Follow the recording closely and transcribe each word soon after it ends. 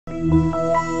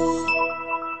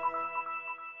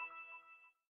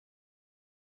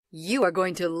You are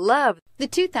going to love the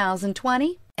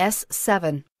 2020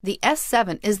 S7. The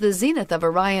S7 is the zenith of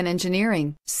Orion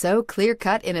engineering, so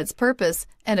clear-cut in its purpose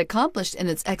and accomplished in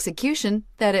its execution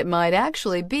that it might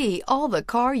actually be all the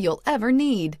car you'll ever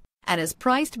need, and is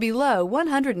priced below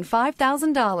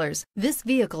 $105,000. This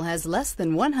vehicle has less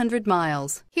than 100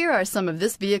 miles. Here are some of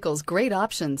this vehicle's great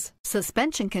options: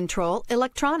 suspension control,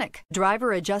 electronic,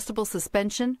 driver adjustable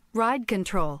suspension, ride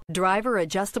control, driver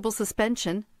adjustable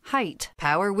suspension, height,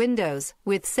 power windows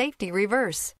with safety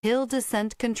reverse, hill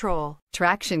descent control,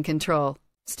 traction control,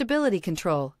 stability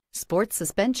control, sports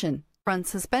suspension, front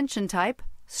suspension type,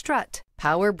 strut,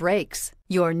 power brakes.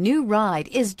 Your new ride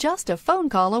is just a phone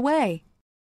call away.